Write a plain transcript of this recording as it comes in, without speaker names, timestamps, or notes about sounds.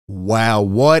Wow,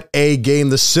 what a game.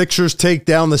 The Sixers take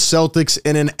down the Celtics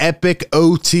in an epic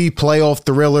OT playoff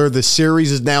thriller. The series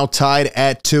is now tied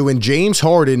at 2, and James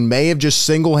Harden may have just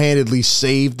single-handedly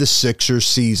saved the Sixers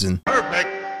season. Perfect.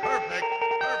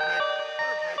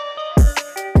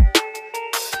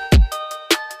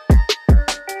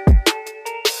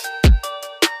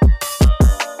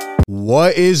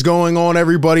 What is going on,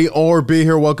 everybody? RB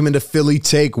here. Welcome into Philly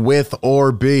Take with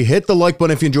RB. Hit the like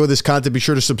button if you enjoy this content. Be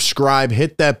sure to subscribe.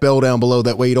 Hit that bell down below.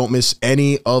 That way you don't miss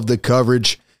any of the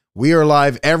coverage. We are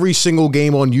live every single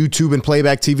game on YouTube and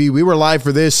Playback TV. We were live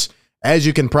for this. As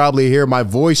you can probably hear, my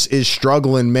voice is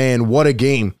struggling, man. What a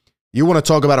game. You want to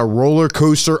talk about a roller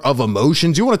coaster of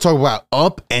emotions? You want to talk about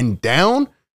up and down?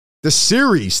 The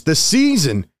series, the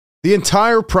season, the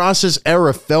entire process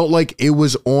era felt like it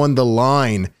was on the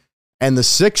line. And the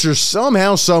Sixers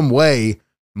somehow, some way,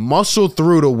 muscled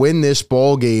through to win this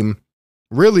ball game,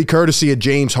 really courtesy of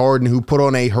James Harden, who put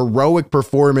on a heroic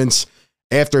performance.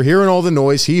 After hearing all the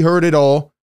noise, he heard it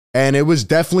all, and it was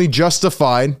definitely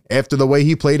justified after the way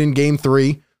he played in Game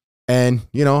 3. And,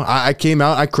 you know, I came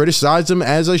out, I criticized him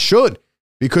as I should,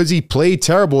 because he played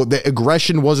terrible. The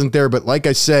aggression wasn't there, but like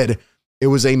I said, it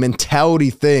was a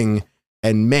mentality thing,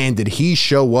 and man, did he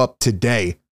show up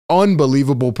today.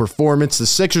 Unbelievable performance. The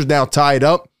Sixers now tied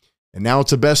up, and now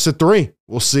it's a best of 3.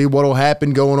 We'll see what will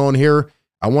happen going on here.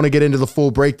 I want to get into the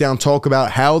full breakdown, talk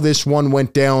about how this one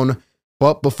went down.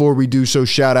 But before we do so,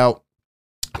 shout out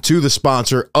to the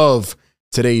sponsor of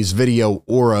today's video,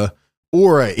 Aura.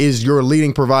 Aura is your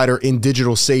leading provider in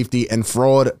digital safety and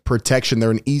fraud protection.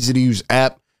 They're an easy-to-use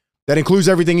app that includes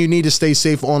everything you need to stay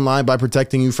safe online by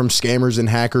protecting you from scammers and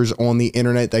hackers on the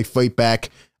internet. They fight back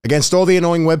against all the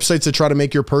annoying websites that try to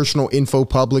make your personal info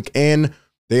public, and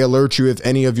they alert you if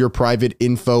any of your private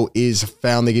info is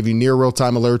found. They give you near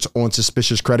real-time alerts on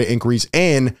suspicious credit inquiries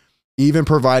and even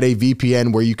provide a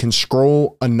VPN where you can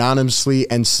scroll anonymously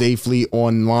and safely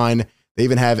online. They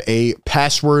even have a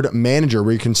password manager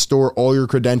where you can store all your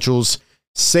credentials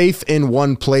safe in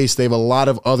one place. They have a lot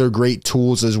of other great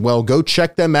tools as well. Go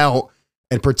check them out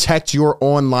and protect your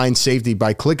online safety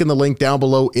by clicking the link down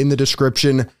below in the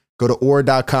description. Go to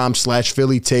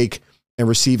aura.com/PhillyTake and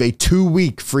receive a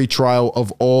 2-week free trial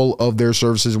of all of their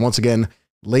services. Once again,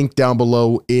 link down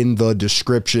below in the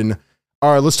description.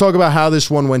 All right, let's talk about how this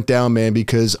one went down, man,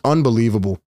 because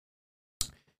unbelievable.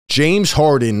 James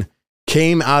Harden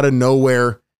came out of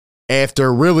nowhere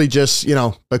after really just,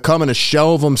 becoming a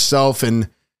shell of himself and,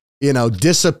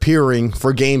 disappearing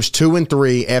for games 2 and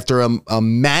 3 after a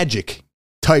magic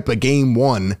type of game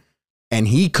 1. And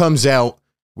he comes out.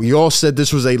 We all said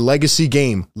this was a legacy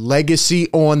game, legacy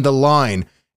on the line.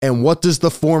 And what does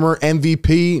the former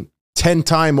MVP,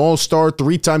 10-time All-Star,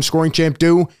 3-time scoring champ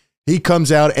do? He comes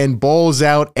out and balls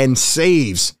out and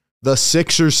saves the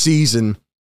Sixers season.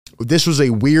 This was a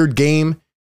weird game.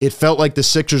 It felt like the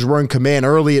Sixers were in command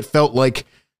early. It felt like,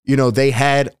 they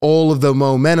had all of the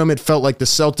momentum. It felt like the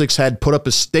Celtics had put up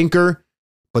a stinker.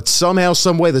 But somehow,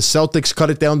 some way, the Celtics cut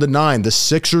it down to 9. The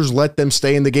Sixers let them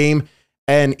stay in the game.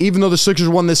 And even though the Sixers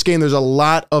won this game, there's a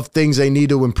lot of things they need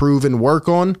to improve and work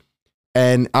on.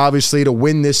 And obviously, to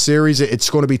win this series, it's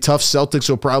going to be tough. Celtics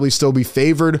will probably still be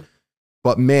favored.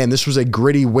 But man, this was a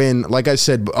gritty win. Like I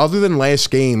said, other than last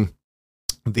game,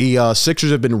 the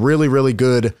Sixers have been really, really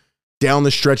good down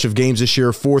the stretch of games this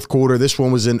year. Fourth quarter, this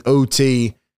one was in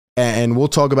OT. And we'll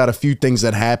talk about a few things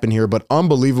that happened here. But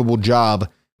unbelievable job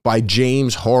by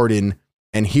James Harden.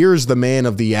 And here's the man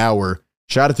of the hour.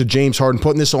 Shout out to James Harden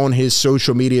putting this on his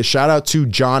social media. Shout out to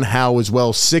John Howe as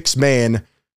well, 6th man,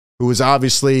 who was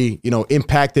obviously,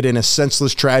 impacted in a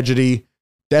senseless tragedy.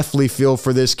 Definitely feel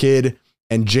for this kid.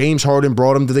 And James Harden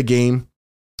brought him to the game.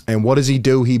 And what does he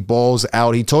do? He balls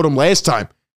out. He told him last time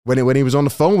when he was on the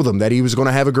phone with him that he was going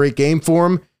to have a great game for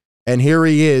him. And here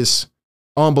he is.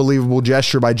 Unbelievable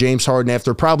gesture by James Harden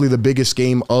after probably the biggest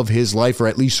game of his life, or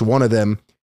at least one of them.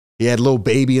 He had a little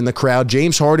baby in the crowd.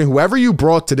 James Harden, whoever you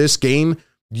brought to this game,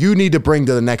 you need to bring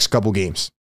to the next couple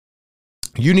games.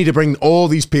 You need to bring all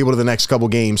these people to the next couple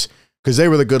games because they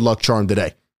were the good luck charm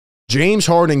today. James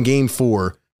Harden, game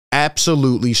 4,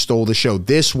 absolutely stole the show.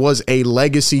 This was a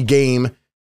legacy game.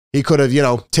 He could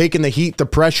have, taken the heat, the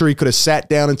pressure. He could have sat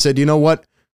down and said, you know what?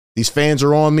 These fans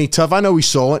are on me tough. I know he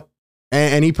saw it.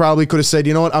 And he probably could have said,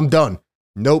 you know what? I'm done.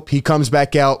 Nope. He comes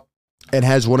back out and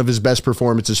has one of his best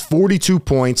performances. 42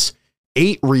 points,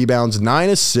 8 rebounds, 9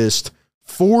 assists,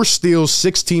 4 steals,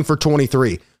 16 for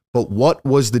 23. But what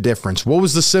was the difference? What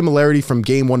was the similarity from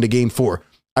game 1 to game 4?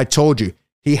 I told you,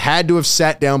 he had to have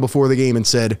sat down before the game and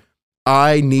said,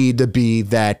 I need to be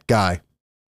that guy.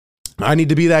 I need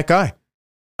to be that guy.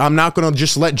 I'm not going to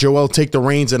just let Joel take the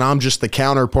reins and I'm just the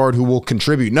counterpart who will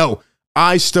contribute. No,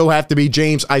 I still have to be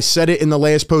James. I said it in the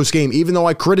last post game, even though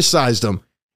I criticized him.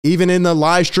 Even in the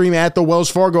live stream at the Wells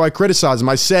Fargo, I criticized him.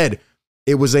 I said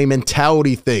it was a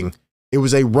mentality thing. It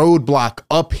was a roadblock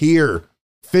up here.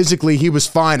 Physically, he was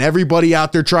fine. Everybody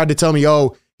out there tried to tell me,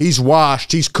 oh, he's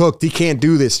washed, he's cooked, he can't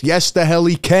do this. Yes, the hell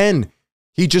he can.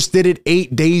 He just did it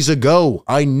 8 days ago.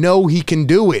 I know he can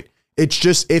do it. It's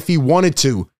just if he wanted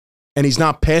to. And he's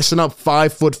not passing up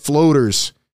 5-foot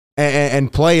floaters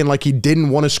and playing like he didn't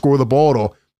want to score the ball at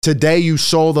all. Today, you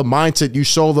saw the mindset, you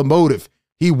saw the motive.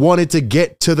 He wanted to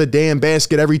get to the damn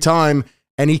basket every time,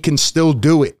 and he can still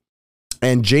do it.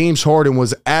 And James Harden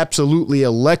was absolutely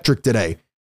electric today.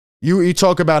 You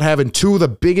talk about having two of the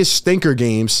biggest stinker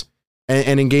games,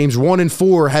 and in games 1 and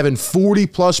 4, having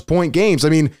 40-plus point games. I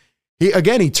mean,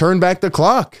 he turned back the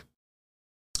clock.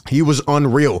 He was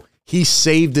unreal. He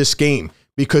saved this game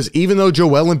because even though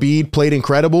Joel Embiid played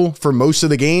incredible for most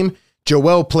of the game,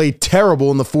 Joel played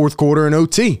terrible in the fourth quarter in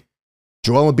OT.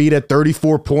 Joel Embiid had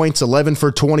 34 points, 11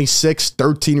 for 26,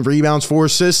 13 rebounds, 4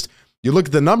 assists. You look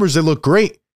at the numbers, they look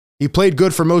great. He played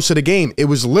good for most of the game. It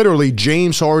was literally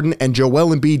James Harden and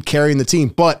Joel Embiid carrying the team.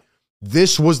 But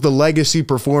this was the legacy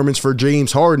performance for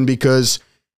James Harden because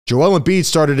Joel Embiid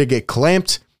started to get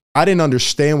clamped. I didn't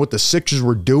understand what the Sixers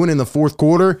were doing in the fourth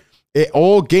quarter.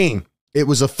 All game, it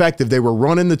was effective. They were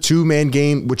running the two-man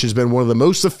game, which has been one of the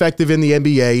most effective in the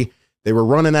NBA. They were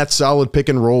running that solid pick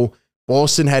and roll.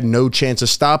 Boston had no chance of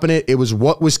stopping it. It was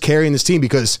what was carrying this team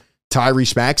because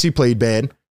Tyrese Maxey played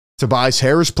bad. Tobias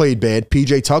Harris played bad.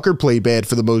 PJ Tucker played bad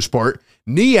for the most part.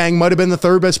 Niang might have been the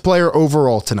third best player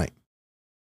overall tonight.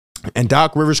 And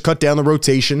Doc Rivers cut down the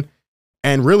rotation.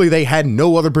 And really, they had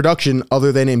no other production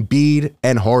other than Embiid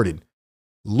and Harden.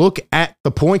 Look at the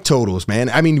point totals, man.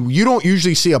 I mean, you don't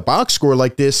usually see a box score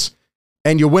like this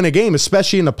and you win a game,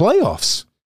 especially in the playoffs.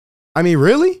 I mean,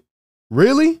 really?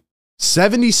 Really?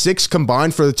 76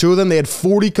 combined for the two of them. They had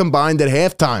 40 combined at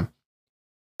halftime.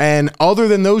 And other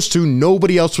than those two,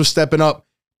 nobody else was stepping up.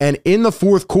 And in the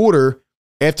fourth quarter,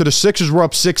 after the Sixers were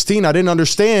up 16, I didn't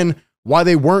understand why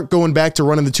they weren't going back to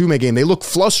running the two-man game. They looked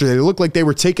flustered. They looked like they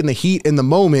were taking the heat in the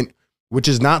moment, which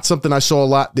is not something I saw a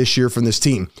lot this year from this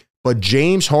team. But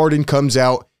James Harden comes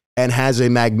out and has a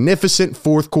magnificent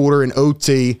fourth quarter in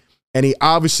OT, and he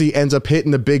obviously ends up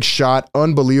hitting the big shot.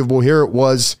 Unbelievable. Here it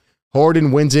was.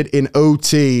 Harden wins it in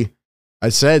OT. I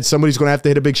said somebody's going to have to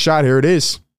hit a big shot. Here it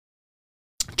is.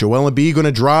 Joel Embiid going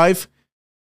to drive.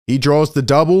 He draws the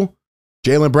double.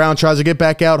 Jaylen Brown tries to get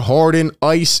back out. Harden,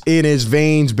 ice in his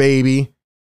veins, baby.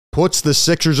 Puts the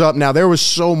Sixers up. Now, there was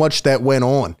so much that went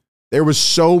on. There was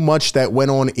so much that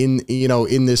went on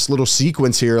in this little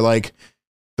sequence here. Like,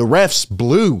 the refs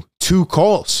blew 2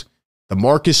 calls. The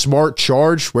Marcus Smart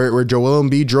charge where Joel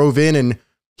Embiid drove in and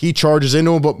he charges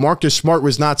into him, but Marcus Smart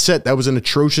was not set. That was an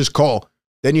atrocious call.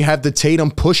 Then you have the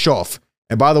Tatum push-off.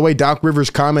 And by the way, Doc Rivers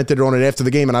commented on it after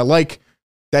the game, and I like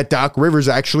that Doc Rivers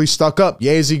actually stuck up.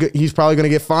 Yeah, he's probably going to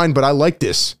get fined, but I like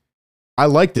this. I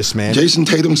like this, man. Jason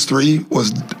Tatum's 3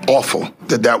 was awful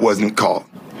that wasn't called.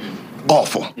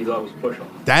 Awful. You thought it was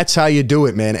push-off. That's how you do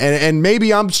it, man. And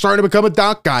maybe I'm starting to become a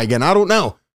Doc guy again. I don't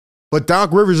know. But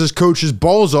Doc Rivers has coached his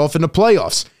balls off in the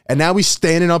playoffs, and now he's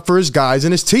standing up for his guys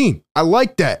and his team. I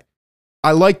like that.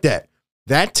 I like that.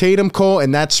 That Tatum call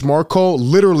and that Smart call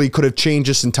literally could have changed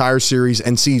this entire series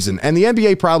and season. And the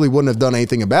NBA probably wouldn't have done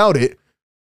anything about it.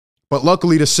 But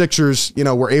luckily the Sixers,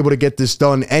 were able to get this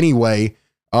done anyway.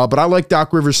 But I like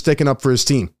Doc Rivers sticking up for his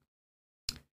team.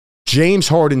 James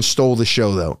Harden stole the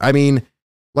show, though. I mean,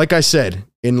 like I said,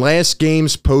 in last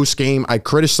game's post-game, I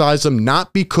criticized him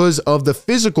not because of the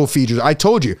physical features. I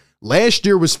told you, last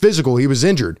year was physical. He was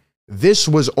injured. This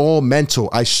was all mental.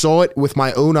 I saw it with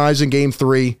my own eyes in game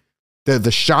 3.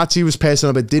 The shots he was passing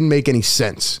up, it didn't make any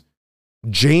sense.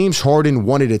 James Harden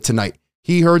wanted it tonight.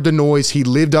 He heard the noise. He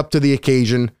lived up to the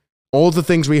occasion. All the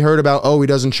things we heard about, he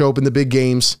doesn't show up in the big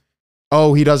games.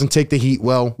 He doesn't take the heat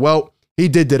well. Well, he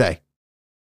did today.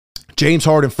 James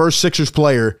Harden, first Sixers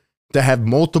player to have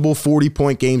multiple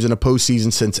 40-point games in a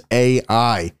postseason since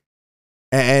AI.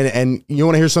 And you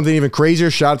want to hear something even crazier?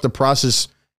 Shout out to Process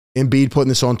Embiid putting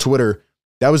this on Twitter.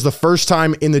 That was the first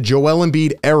time in the Joel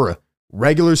Embiid era,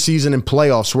 regular season and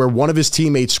playoffs, where one of his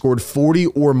teammates scored 40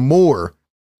 or more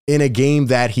in a game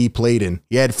that he played in.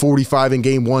 He had 45 in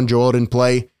game 1. Joel didn't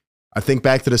play. I think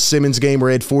back to the Simmons game where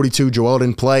he had 42. Joel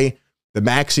didn't play. The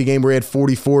Maxey game where he had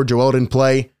 44. Joel didn't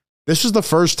play. This was the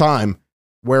first time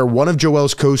where one of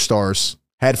Joel's co-stars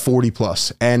had 40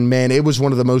 plus. And man, it was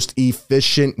one of the most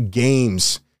efficient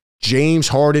games. James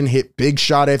Harden hit big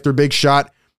shot after big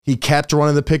shot. He kept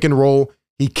running the pick and roll.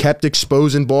 He kept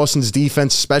exposing Boston's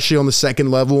defense, especially on the second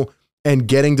level, and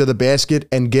getting to the basket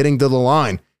and getting to the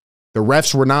line. The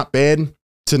refs were not bad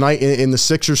tonight in the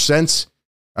Sixers sense.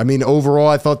 I mean, overall,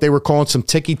 I thought they were calling some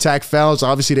ticky-tack fouls.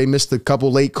 Obviously, they missed a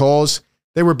couple late calls.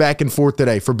 They were back and forth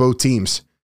today for both teams.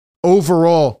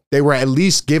 Overall, they were at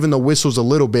least giving the whistles a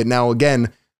little bit. Now,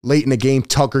 again, late in the game,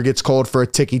 Tucker gets called for a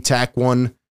ticky-tack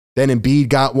one. Then Embiid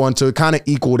got one, so it kind of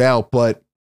equaled out. But,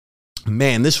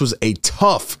 man, this was a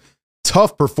tough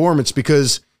performance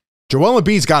because Joel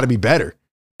Embiid's got to be better.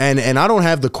 And I don't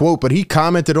have the quote, but he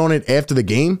commented on it after the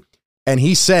game, and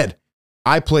he said,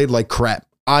 I played like crap.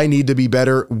 I need to be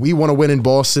better. We want to win in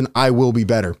Boston. I will be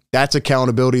better. That's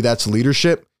accountability. That's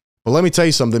leadership. But let me tell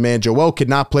you something, man. Joel could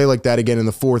not play like that again in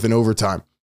the fourth and overtime.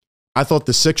 I thought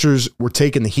the Sixers were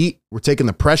taking the heat, were taking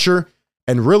the pressure,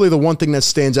 and really the one thing that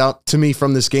stands out to me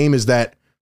from this game is that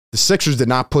the Sixers did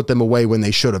not put them away when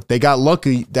they should have. They got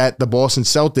lucky that the Boston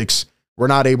Celtics were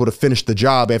not able to finish the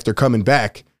job after coming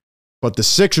back, but the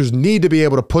Sixers need to be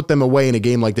able to put them away in a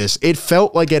game like this. It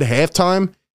felt like at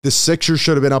halftime, the Sixers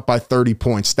should have been up by 30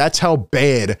 points. That's how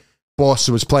bad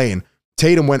Boston was playing.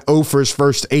 Tatum went 0 for his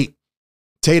first 8.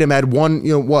 Tatum had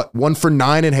 1 for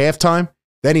 9 at halftime.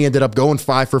 Then he ended up going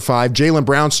 5 for 5. Jaylen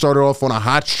Brown started off on a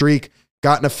hot streak,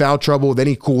 got into foul trouble, then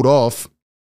he cooled off.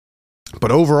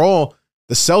 But overall,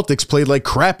 the Celtics played like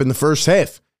crap in the first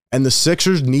half, and the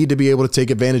Sixers need to be able to take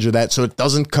advantage of that so it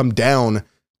doesn't come down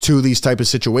to these type of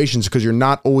situations because you're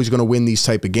not always going to win these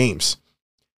type of games.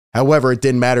 However, it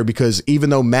didn't matter because even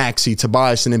though Maxey,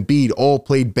 Tobias, and Embiid all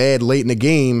played bad late in the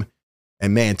game,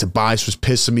 and man, Tobias was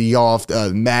pissing me off,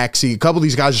 Maxey, a couple of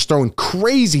these guys are throwing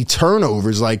crazy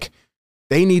turnovers. Like,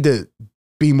 they need to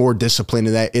be more disciplined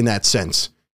in that sense.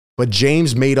 But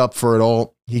James made up for it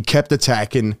all. He kept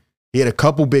attacking. He had a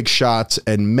couple big shots,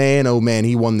 and man, oh man,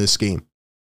 he won this game.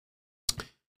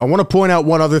 I want to point out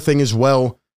one other thing as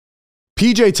well.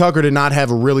 PJ Tucker did not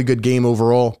have a really good game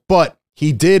overall, but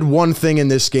he did one thing in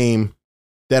this game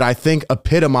that I think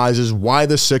epitomizes why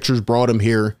the Sixers brought him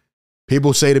here.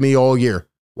 People say to me all year,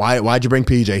 why'd you bring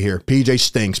PJ here? PJ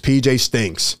stinks. PJ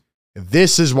stinks.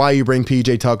 This is why you bring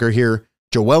PJ Tucker here.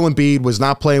 Joel Embiid was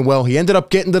not playing well. He ended up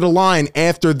getting to the line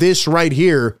after this right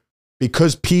here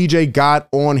because PJ got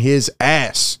on his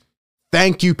ass.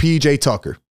 Thank you, PJ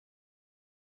Tucker.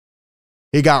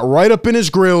 He got right up in his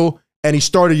grill and he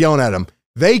started yelling at him.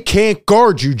 They can't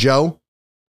guard you, Joe.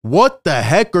 What the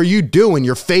heck are you doing?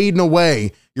 You're fading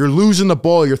away. You're losing the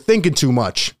ball. You're thinking too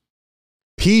much.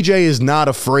 PJ is not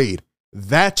afraid.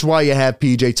 That's why you have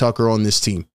PJ Tucker on this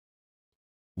team.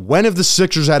 When have the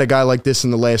Sixers had a guy like this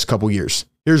in the last couple years?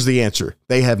 Here's the answer.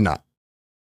 They have not.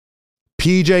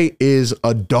 PJ is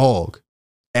a dog,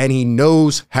 and he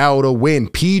knows how to win.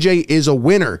 PJ is a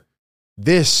winner.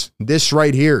 This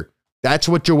right here, that's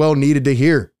what Joel needed to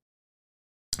hear.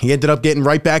 He ended up getting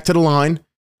right back to the line.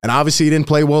 And obviously he didn't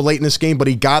play well late in this game, but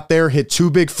he got there, hit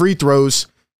 2 big free throws,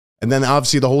 and then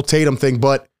obviously the whole Tatum thing.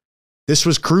 But this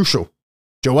was crucial.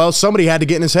 Joel, somebody had to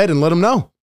get in his head and let him know.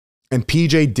 And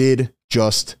PJ did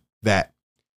just that.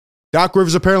 Doc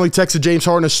Rivers apparently texted James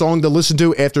Harden a song to listen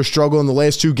to after struggling in the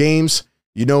last 2 games.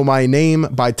 You Know My Name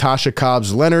by Tasha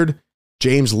Cobbs Leonard.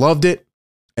 James loved it.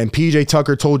 And PJ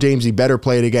Tucker told James he better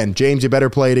play it again. James, you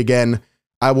better play it again.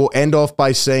 I will end off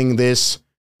by saying this.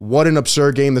 What an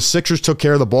absurd game. The Sixers took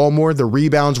care of the ball more. The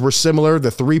rebounds were similar. The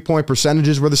 3-point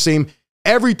percentages were the same.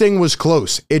 Everything was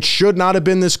close. It should not have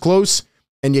been this close,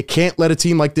 and you can't let a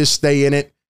team like this stay in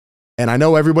it. And I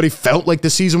know everybody felt like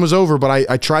the season was over, but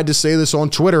I tried to say this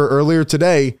on Twitter earlier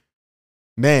today.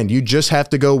 Man, you just have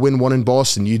to go win one in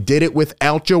Boston. You did it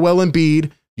without Joel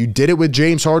Embiid. You did it with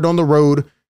James Harden on the road.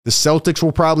 The Celtics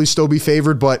will probably still be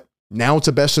favored, but now it's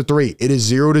a best of 3. It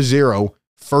is 0-0.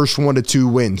 First 1 to 2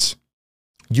 wins.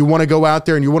 You want to go out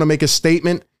there and you want to make a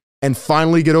statement and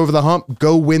finally get over the hump,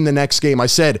 go win the next game. I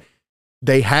said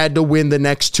they had to win the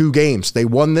next 2 games. They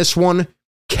won this one.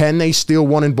 Can they steal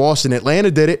one in Boston?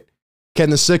 Atlanta did it.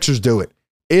 Can the Sixers do it?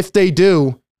 If they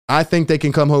do, I think they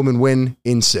can come home and win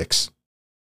in 6.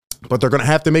 But they're going to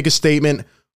have to make a statement.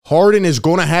 Harden is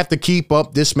going to have to keep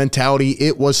up this mentality.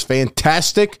 It was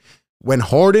fantastic when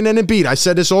Harden and Embiid, I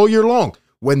said this all year long,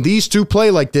 when these two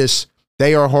play like this,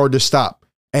 they are hard to stop.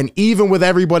 And even with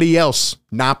everybody else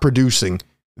not producing,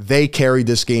 they carried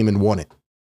this game and won it.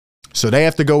 So they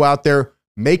have to go out there,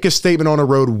 make a statement on the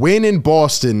road, win in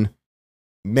Boston.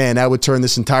 Man, that would turn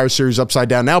this entire series upside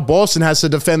down. Now Boston has to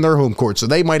defend their home court, so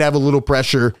they might have a little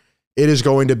pressure. It is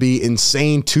going to be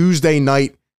insane. Tuesday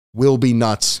night will be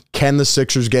nuts. Can the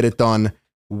Sixers get it done?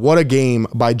 What a game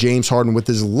by James Harden with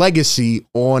his legacy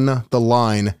on the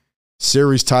line.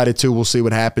 Series tied at 2. We'll see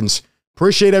what happens.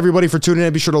 Appreciate everybody for tuning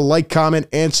in. Be sure to like, comment,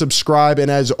 and subscribe.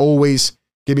 And as always,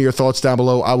 give me your thoughts down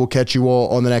below. I will catch you all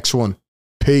on the next one.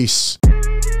 Peace.